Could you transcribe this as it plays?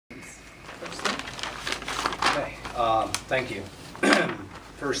Thank you.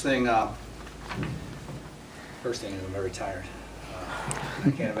 First thing is I'm very tired. I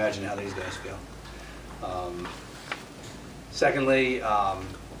can't imagine how these guys feel. Secondly,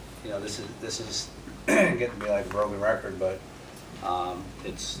 this is getting to be like a broken record, but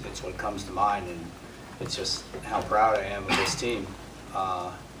it's what comes to mind, and it's just how proud I am of this team.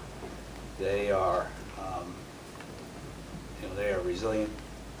 They are resilient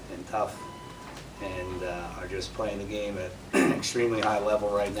and tough, and are just playing the game at an extremely high level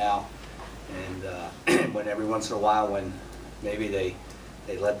right now. And when every once in a while, when maybe they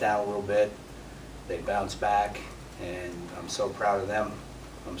let down a little bit, they bounce back, and I'm so proud of them.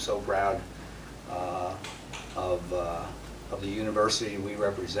 I'm so proud of the university we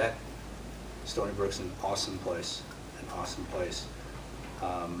represent. Stony Brook's an awesome place,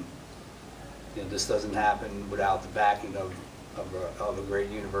 This doesn't happen without the backing of a great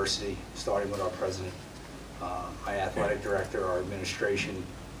university, starting with our president, my athletic director, our administration,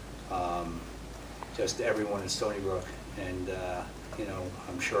 just everyone in Stony Brook. And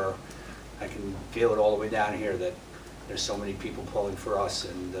I'm sure I can feel it all the way down here that there's so many people pulling for us,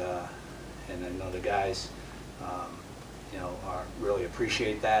 and I know the guys really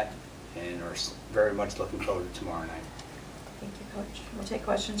appreciate that and are very much looking forward to tomorrow night. Thank you, Coach. We'll take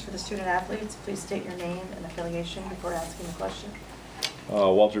questions for the student athletes. Please state your name and affiliation before asking the question.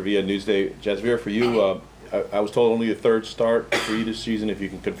 Walter via Newsday. Jasvir, for you, I was told only the third start for you this season, if you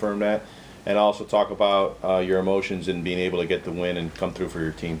can confirm that, and also talk about your emotions in being able to get the win and come through for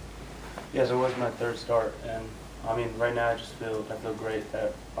your team. Yes, it was my third start, and I mean, right now I feel great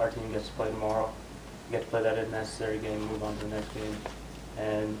that our team gets to play tomorrow, get to play that necessary game, move on to the next game,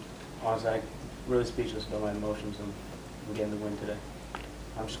 and honestly, I'm really speechless about my emotions and getting the win today.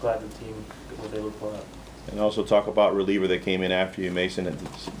 I'm just glad the team was able to pull out. And also talk about reliever that came in after you, Mason, and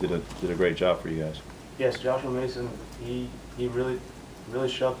did a great job for you guys. Yes, Joshua Mason, he really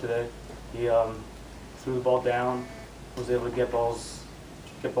shoved today. He threw the ball down, was able to get balls,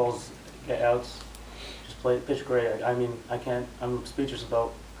 get outs, just pitched great. I mean, I'm speechless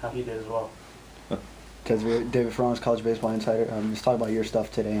about how he did as well. Jasvir, David Ferranos, College Baseball Insider. Just talk about your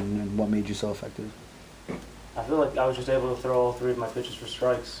stuff today and what made you so effective. I feel like I was just able to throw all three of my pitches for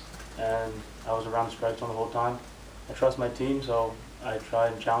strikes, and I was around the strike zone the whole time. I trust my team, so I try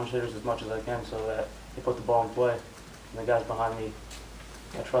and challenge hitters as much as I can so that they put the ball in play. And the guys behind me,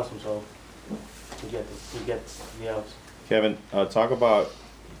 I trust them, so we get the outs. Kevin, talk about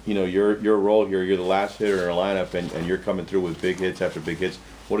your role here. You're the last hitter in our lineup, and you're coming through with big hits after big hits.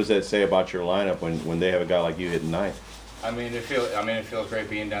 What does that say about your lineup when they have a guy like you hitting ninth? It feels great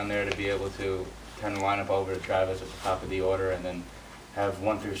being down there to be able to turn the lineup over to Travis at the top of the order, and then have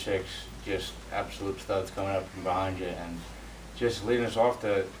 1 through 6 just absolute studs coming up from behind you, and just leading us off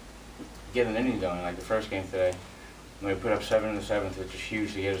to get an inning going. Like the first game today, we put up 7 in the 7th, which is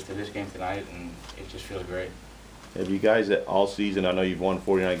huge to get us to this game tonight, and it just feels great. Have you guys all season, I know you've won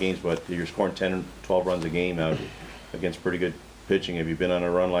 49 games, but you're scoring 10 or 12 runs a game out against pretty good pitching. Have you been on a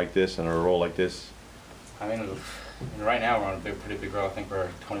run like this and a roll like this? I mean, right now we're on a pretty big roll. I think we're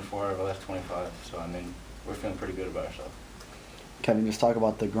 24 of the last 25, so we're feeling pretty good about ourselves. Kevin, just talk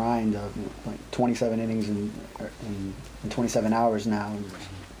about the grind of like 27 innings in 27 hours now.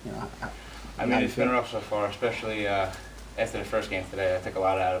 It's been rough so far, especially after the first game today. I took a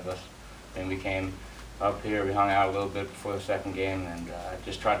lot out of us. We came up here, we hung out a little bit before the second game, and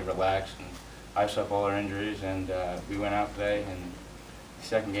just tried to relax and ice up all our injuries. And we went out today, and the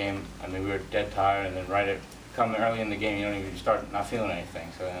second game, we were dead tired, and then coming early in the game, you start not feeling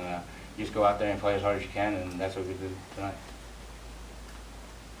anything. So then you just go out there and play as hard as you can, and that's what we did tonight.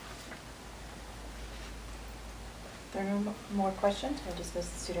 If there are no more questions, we'll dismiss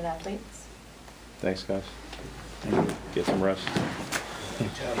the student athletes. Thanks, guys. Thank you. Get some rest.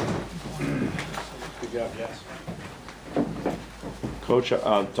 Good job, Jess. Coach,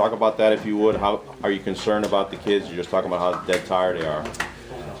 talk about that if you would. How are you concerned about the kids? You're just talking about how dead tired they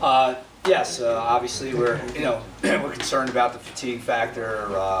are. Yes, obviously we're we're concerned about the fatigue factor.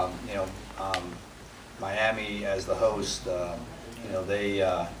 Miami as the host, I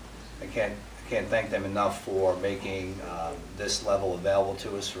can't thank them enough for making this level available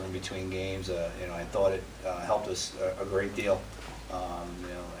to us for in between games. I thought it helped us a great deal. And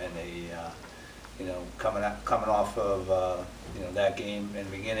coming off of that game in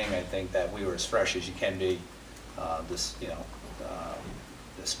the beginning, I think that we were as fresh as you can be.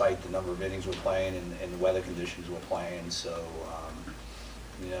 Despite the number of innings we're playing and the weather conditions we're playing, so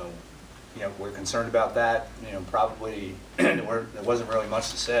we're concerned about that. Probably there wasn't really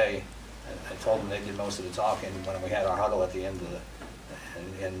much to say. I told them they did most of the talking when we had our huddle at the end of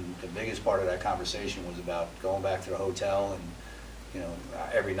And the biggest part of that conversation was about going back to the hotel, and, you know,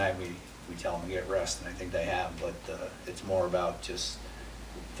 every night we tell them to get rest, and I think they have, but it's more about just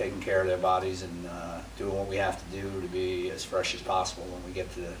taking care of their bodies and doing what we have to do to be as fresh as possible when we get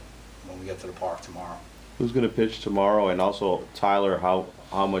to the park tomorrow. Who's going to pitch tomorrow? And also, Tyler, how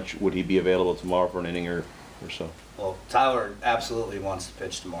much would he be available tomorrow for an inning or so? Well, Tyler absolutely wants to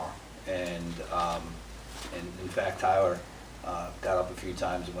pitch tomorrow, and in fact, Tyler got up a few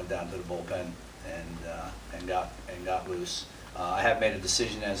times and went down to the bullpen and got loose. I have made a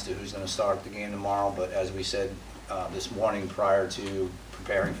decision as to who's going to start the game tomorrow, but as we said this morning prior to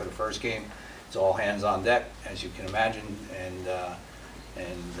preparing for the first game, it's all hands on deck, as you can imagine, and you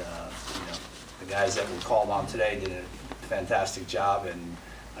know, the guys that were called on today did a fantastic job, and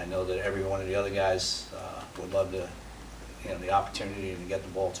I know that every one of the other guys would love to, you know, the opportunity to get the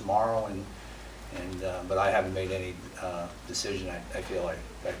ball tomorrow, but I haven't made any decision. I feel like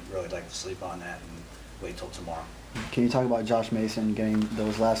I'd really like to sleep on that and wait till tomorrow. Can you talk about Josh Mason getting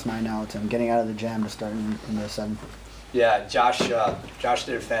those last 9 outs and getting out of the jam to start in the 7th? Yeah, Josh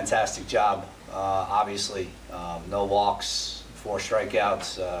did a fantastic job. Obviously, no walks, 4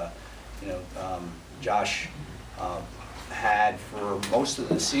 strikeouts. You know, Josh had for most of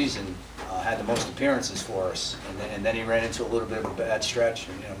the season had the most appearances for us, and then he ran into a little bit of a bad stretch,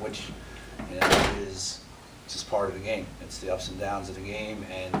 you know, which, you know, is just part of the game. It's the ups and downs of the game,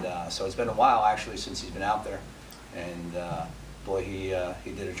 and so it's been a while actually since he's been out there, and boy, he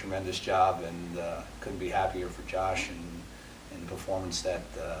did a tremendous job, and couldn't be happier for Josh and the performance that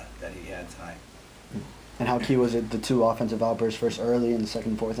he had tonight. And how key was it, the 2 offensive outbursts, first early in the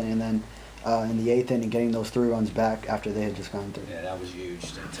 2nd, 4th inning, and then in the 8th inning, getting those 3 runs back after they had just gone through? Yeah, that was huge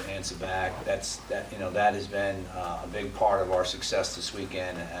to answer back. That has been a big part of our success this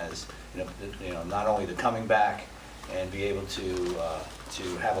weekend. As you know, not only the coming back and be able to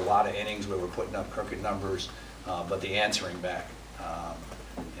have a lot of innings where we're putting up crooked numbers, but the answering back.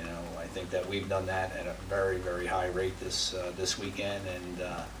 You know, I think that we've done that at a very, very high rate this weekend, and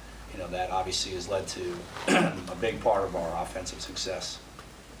you know, that obviously has led to a big part of our offensive success.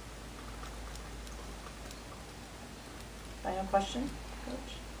 Final question, Coach?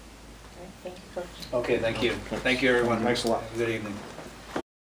 All right, thank you, Coach. Okay, thank you. Thank you, everyone. Thanks a lot. Good evening.